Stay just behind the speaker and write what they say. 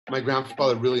My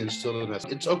grandfather really instilled in us,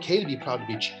 it's okay to be proud to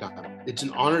be Chicano. It's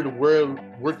an honor to wear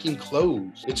working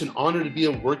clothes. It's an honor to be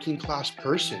a working class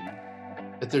person,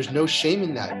 that there's no shame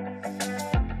in that.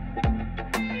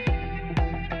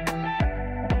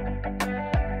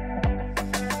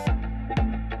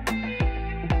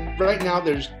 Right now,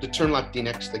 there's the term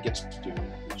Latinx that gets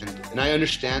used, and I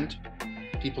understand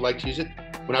people like to use it.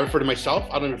 When I refer to myself,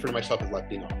 I don't refer to myself as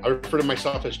Latino. I refer to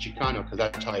myself as Chicano because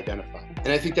that's how I identify. And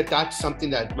I think that that's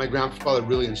something that my grandfather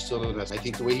really instilled in us. I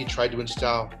think the way he tried to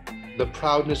instill the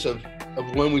proudness of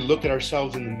when we look at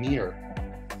ourselves in the mirror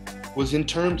was in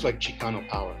terms like Chicano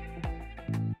power.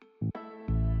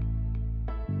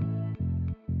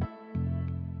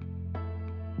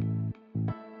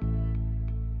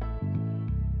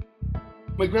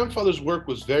 My grandfather's work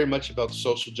was very much about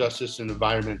social justice and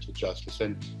environmental justice.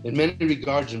 And in many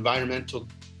regards, environmental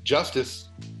justice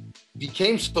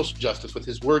became social justice with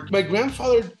his work. My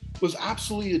grandfather was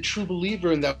absolutely a true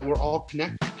believer in that we're all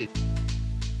connected.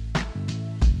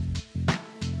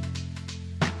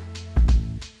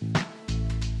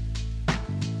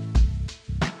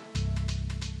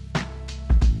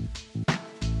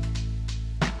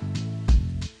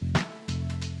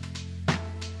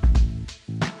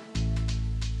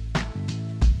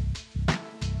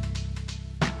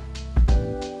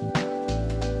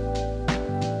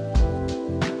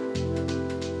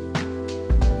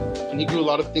 And he grew a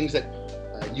lot of things that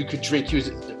you could drink. He was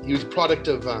a product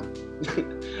of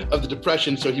of the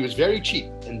Depression, so he was very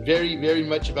cheap and very, very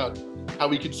much about how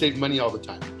we could save money all the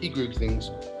time. He grew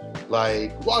things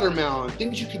like watermelon,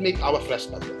 things you could make agua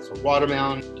fresca with. So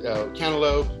watermelon,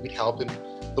 cantaloupe, we'd help him,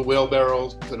 the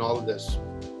wheelbarrows and all of this.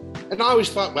 And I always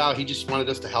thought, wow, he just wanted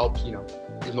us to help, he's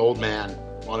an old man,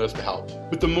 wanted us to help.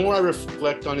 But the more I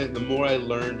reflect on it, the more I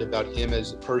learned about him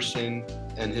as a person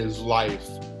and his life,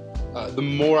 the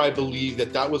more I believe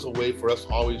that that was a way for us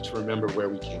always to remember where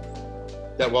we came from.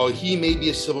 That while he may be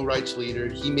a civil rights leader,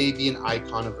 he may be an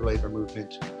icon of the labor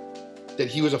movement, that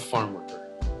he was a farm worker.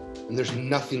 And there's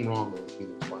nothing wrong with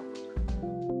being a farm worker.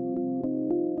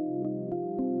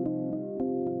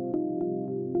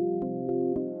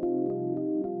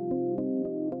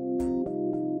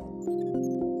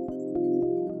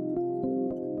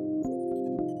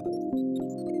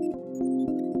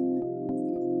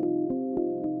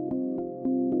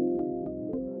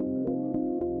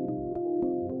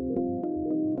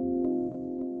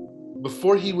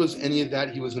 Before he was any of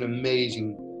that, he was an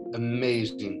amazing,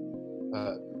 amazing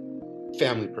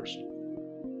family person.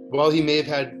 While he may have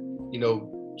had,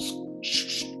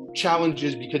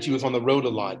 challenges because he was on the road a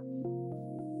lot,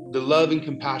 the love and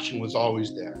compassion was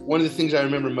always there. One of the things I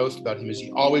remember most about him is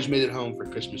he always made it home for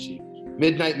Christmas Eve.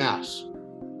 Midnight Mass.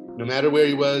 No matter where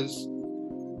he was,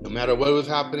 no matter what was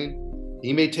happening,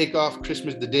 he may take off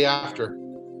Christmas the day after,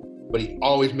 but he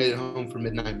always made it home for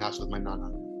Midnight Mass with my nana.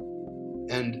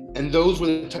 And those were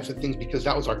the types of things, because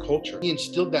that was our culture. He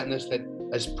instilled that in us, that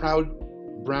as proud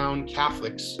brown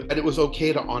Catholics, that it was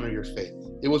okay to honor your faith.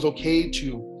 It was okay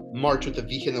to march with the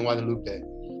Virgen de Guadalupe.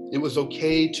 It was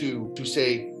okay to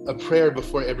say a prayer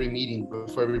before every meeting,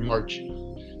 before every march.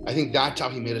 I think that's how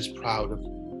he made us proud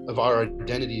of our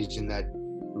identities, in that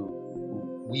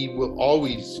we will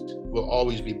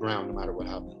always be brown no matter what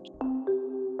happens.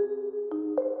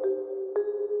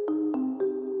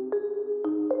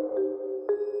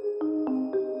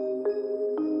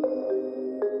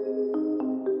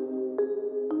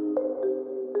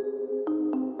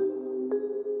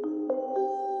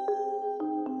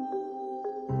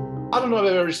 I don't know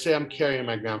if I've ever said I'm carrying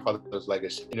my grandfather's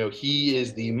legacy. He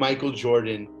is the Michael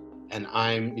Jordan, and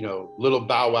I'm, little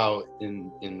Bow Wow, and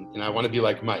I want to be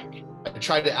like Mike. I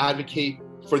try to advocate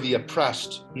for the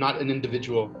oppressed, not an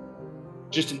individual,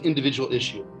 just an individual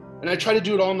issue. And I try to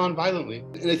do it all nonviolently.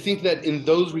 And I think that in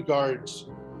those regards,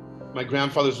 my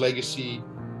grandfather's legacy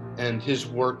and his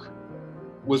work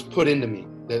was put into me,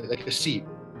 like a seed.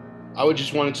 I would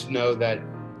just wanted to know that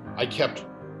I kept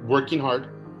working hard.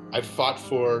 I fought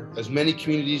for as many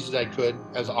communities as I could,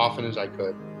 as often as I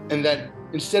could. And that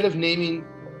instead of naming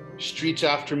streets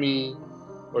after me,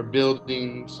 or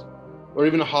buildings, or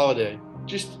even a holiday,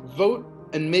 just vote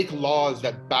and make laws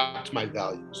that backed my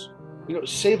values.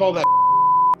 Save all that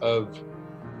of,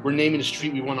 we're naming a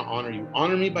street, we want to honor you.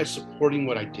 Honor me by supporting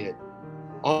what I did.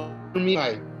 Honor me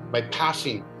by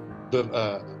passing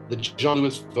the John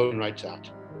Lewis Voting Rights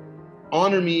Act.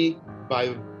 Honor me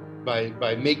by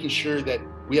making sure that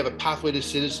we have a pathway to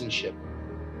citizenship.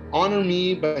 Honor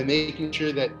me by making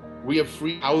sure that we have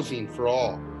free housing for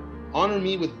all. Honor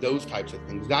me with those types of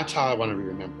things. That's how I want to be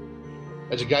remembered.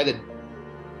 As a guy that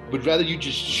would rather you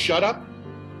just shut up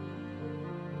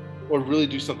or really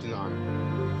do something to honor.